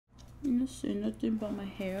You didn't say nothing about my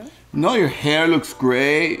hair. No, your hair looks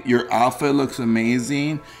great. Your outfit looks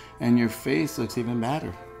amazing. And your face looks even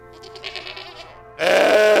better.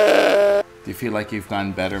 Do you feel like you've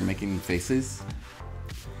gotten better making faces?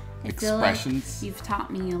 Expressions? Like you've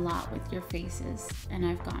taught me a lot with your faces, and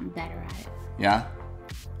I've gotten better at it. Yeah?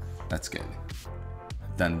 That's good.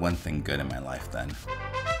 I've done one thing good in my life then.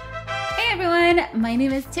 Hey everyone, my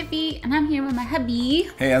name is Tiffy, and I'm here with my hubby.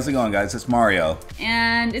 Hey, how's it going, guys? It's Mario.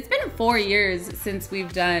 And it's been 4 years since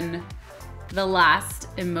we've done the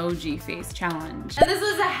last emoji face challenge. And this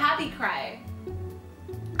was a happy cry.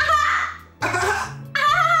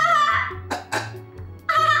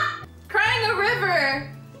 Crying a river.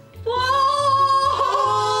 Whoa!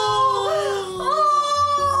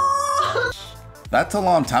 That's a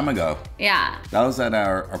long time ago. Yeah. That was at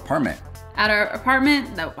our apartment. At our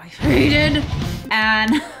apartment that I hated,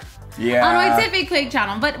 and yeah, on my Tiffy Quick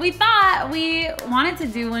channel. But we thought we wanted to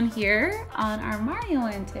do one here on our Mario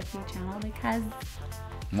and Tiffy channel because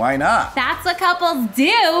why not? That's what couples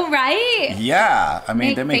do, right? Yeah, I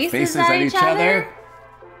mean, they make faces at each other.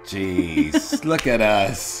 Jeez, look at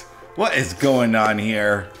us. What is going on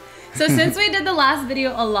here? So since we did the last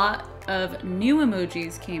video, a lot of new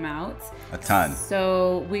emojis came out. A ton.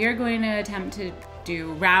 So we are going to attempt to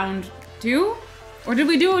do round 2? Or did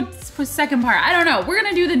we do a second part? I don't know. We're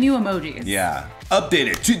gonna do the new emojis. Yeah.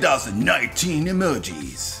 Updated 2019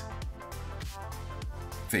 emojis.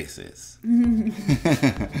 Faces.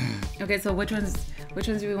 Okay, so which ones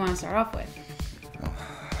do we want to start off with?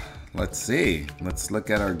 Let's see. Let's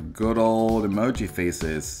look at our good old emoji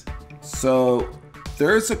faces. So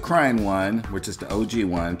there's a crying one, which is the OG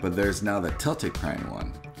one, but there's now the tilted crying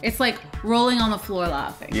one. It's like rolling on the floor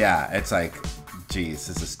laughing. Yeah, it's like, geez,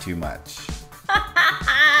 this is too much.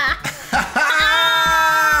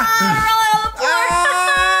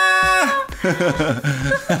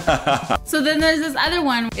 So then there's this other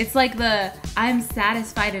one. It's like the I'm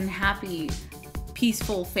satisfied and happy,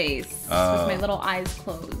 peaceful face with my little eyes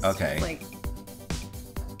closed. Okay. It's like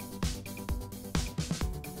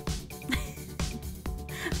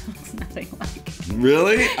looks nothing like.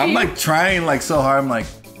 Really? I'm like trying like so hard. I'm like.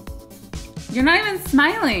 You're not even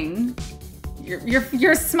smiling.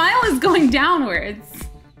 Your smile is going downwards.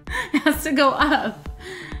 It has to go up.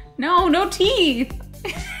 No, no teeth.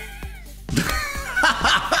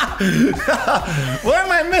 What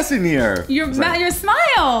am I missing here? Your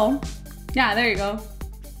smile. Yeah, there you go.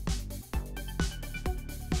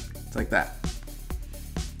 It's like that.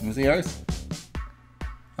 Let me see yours.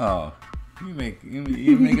 Oh, you make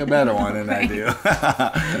a better one than I do.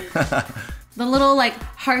 The little like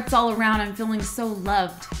hearts all around. I'm feeling so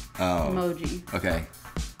loved. Emoji. Okay.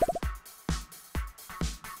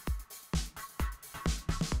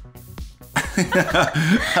 You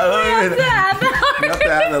have to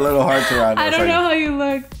have the little hearts around it. I don't know how you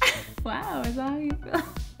look. Wow, is that how you feel?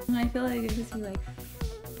 I feel like it's just like.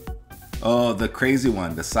 Oh, the crazy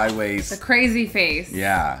one, the sideways. The crazy face.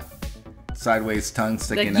 Yeah. Sideways tongue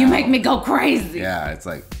sticking out. Like you make me go crazy. Yeah, it's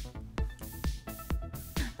like.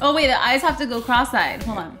 Oh wait, the eyes have to go cross-eyed.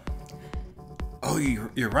 Hold on. Oh,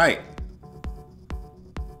 you're right.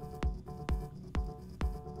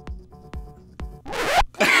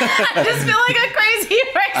 I just feel like a crazy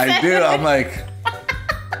person. I do. I'm like,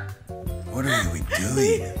 what are we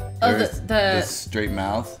doing? Oh, the straight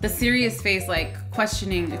mouth. The serious face, like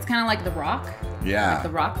questioning. It's kind of like The Rock. Yeah. Like The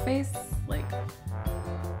Rock face. Like,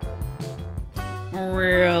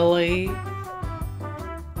 really?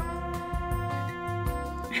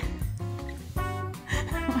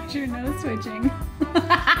 Why's your nose twitching?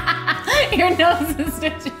 Your nose is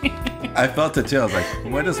twitching. I felt it too. I was like,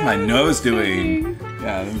 what is my nose doing?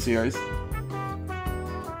 Yeah, let me see yours.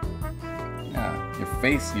 Yeah, your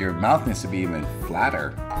face, your mouth needs to be even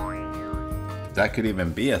flatter. That could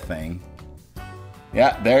even be a thing.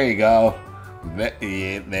 Yeah, there you go.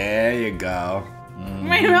 There you go.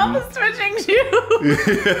 My mouth is twitching too.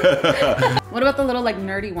 What about the little like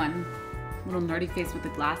nerdy one? Little nerdy face with the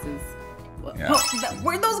glasses. Yeah. Oh,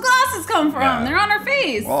 where'd those glasses come from? Yeah. They're on her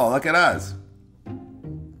face. Oh, look at us.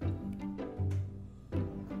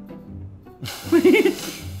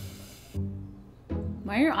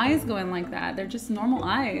 Why are your eyes going like that? They're just normal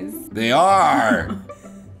eyes. They are.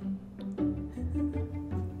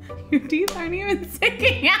 Your teeth aren't even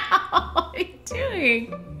sticking out. What are you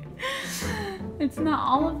doing? It's not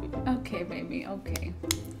all of you. Okay, baby, okay.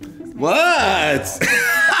 What?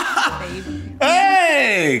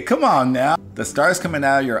 Hey, come on now. The stars coming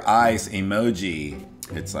out of your eyes emoji.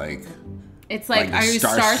 It's like are you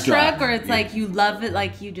starstruck, or it's like you love it,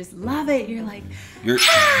 like you just love it. You're like, you're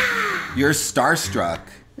starstruck.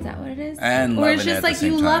 Is that what it is? And or loving it's it just at the like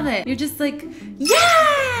same you love time. it. You're just like,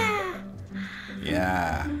 yeah!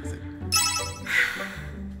 Yeah.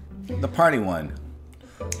 The party one.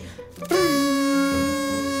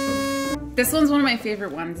 This one's one of my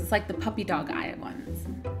favorite ones. It's like the puppy dog eye ones.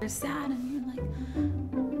 They're sad and you're like...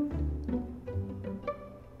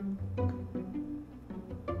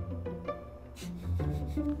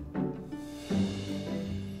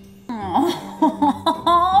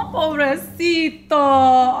 Oh, pobrecito. Oh.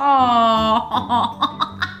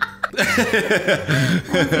 Want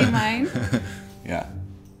to see mine? Yeah.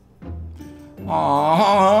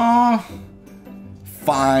 Aww.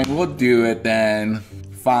 Fine, we'll do it then.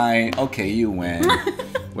 Fine. Okay, you win.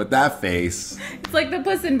 With that face. It's like the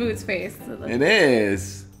Puss in Boots face. It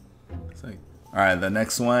is. It's like, all right, the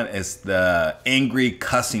next one is the angry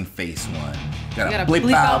cussing face one. Gotta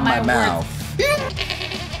bleep out my mouth.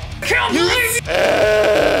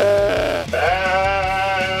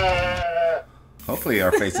 Hopefully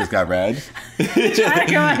our faces got red. Try to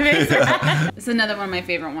get my face red. It's another one of my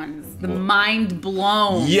favorite ones. The mind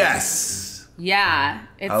blown. Yes. Yeah.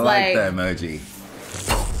 It's I like that emoji.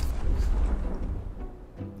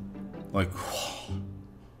 Like.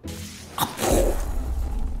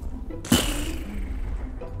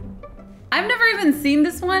 I've never even seen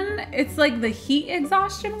this one. It's like the heat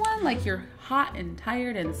exhaustion one. Like you're hot and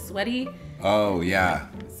tired and sweaty. Oh, yeah.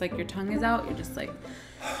 It's like your tongue is out. You're just like...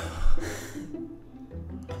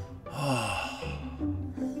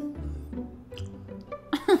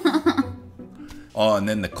 Oh, and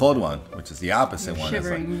then the cold one, which is the opposite one.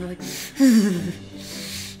 Shivering. You're like...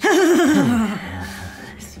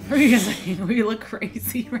 We look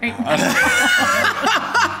crazy right now.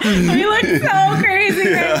 We look so crazy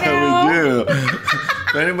right now. We do.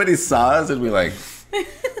 If anybody saw us, it'd be like,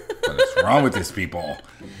 what is wrong with these people?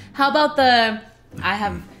 How about the I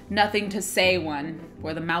have nothing to say one,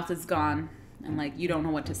 where the mouth is gone and like you don't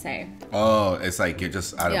know what to say? Oh, it's like you're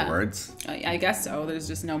just out Yeah. of words? I guess so. There's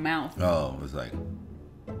just no mouth. Oh, it was like...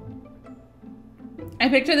 I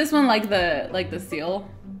picture this one like the seal.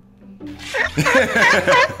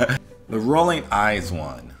 The rolling eyes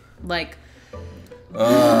one. Like...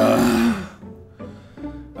 How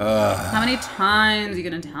many times are you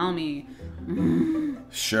gonna tell me?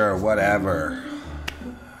 Sure, whatever.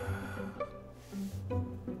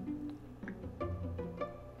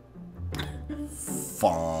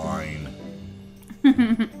 Fine.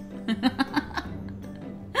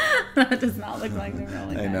 That does not look like the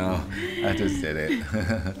rolling I eyes. know. I just did it.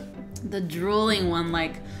 The drooling one,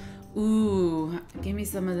 like, ooh, give me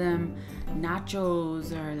some of them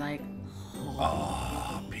nachos, or like,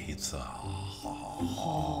 Oh, pizza.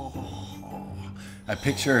 I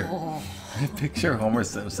picture Homer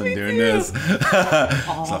Simpson doing this.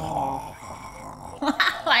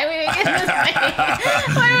 why are we making this face?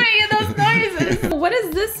 Why are we making those noises? What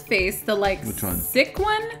is this face? The like Which one? sick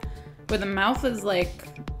one, where the mouth is like,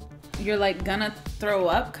 you're like gonna throw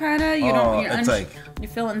up, kind of. You don't. You're it's like... you're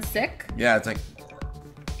feeling sick. Yeah, it's like...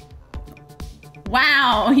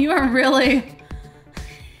 Wow, you are really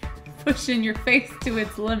pushing your face to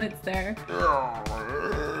its limits there.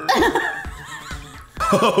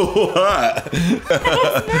 Oh, what?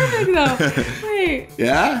 That's perfect though. Wait.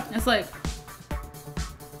 Yeah? It's like,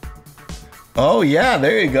 Oh, yeah,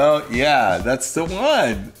 there you go. Yeah, that's the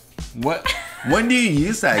one. What? When do you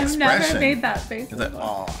use that I've expression? never made that face. It's like,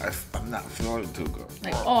 oh, I'm not feeling too good.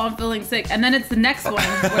 Like, oh, I'm feeling sick. And then it's the next one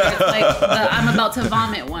where it's like the I'm about to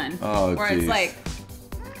vomit one. Oh, where geez. it's like,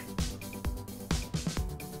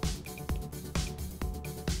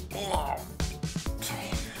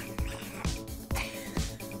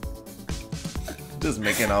 Just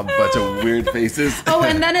making a bunch of weird faces. oh,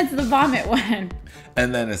 and then it's the vomit one.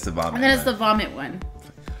 And then it's the vomit. And then it's the vomit one.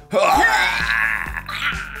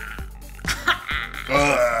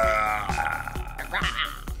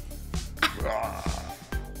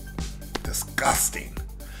 Disgusting.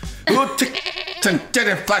 Who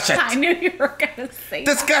didn't flush it? I knew you were gonna say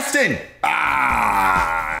that. Disgusting.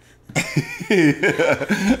 Ah.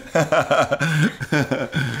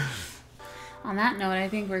 On that note, I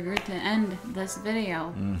think we're good to end this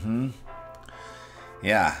video.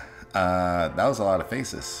 Yeah, that was a lot of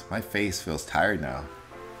faces. My face feels tired now.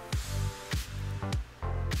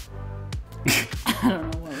 I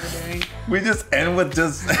don't know what we're doing. We just end with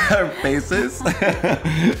just our faces.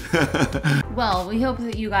 Well, we hope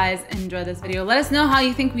that you guys enjoyed this video. Let us know how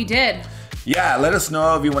you think we did. Yeah, let us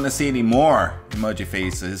know if you want to see any more emoji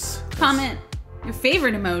faces. Comment your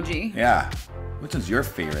favorite emoji. Yeah. Which one's your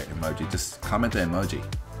favorite emoji? Just comment the emoji.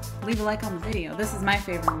 Leave a like on the video. This is my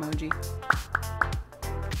favorite emoji.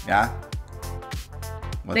 Yeah?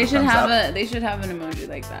 With They the should thumbs have up. they should have an emoji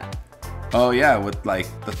like that. Oh yeah, with like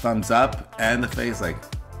the thumbs up and the face like.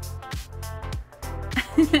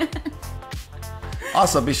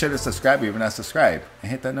 Also, be sure to subscribe if you're not subscribed and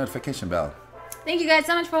hit that notification bell. Thank you guys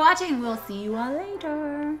so much for watching. We'll see you all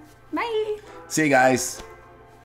later. Bye. See you guys.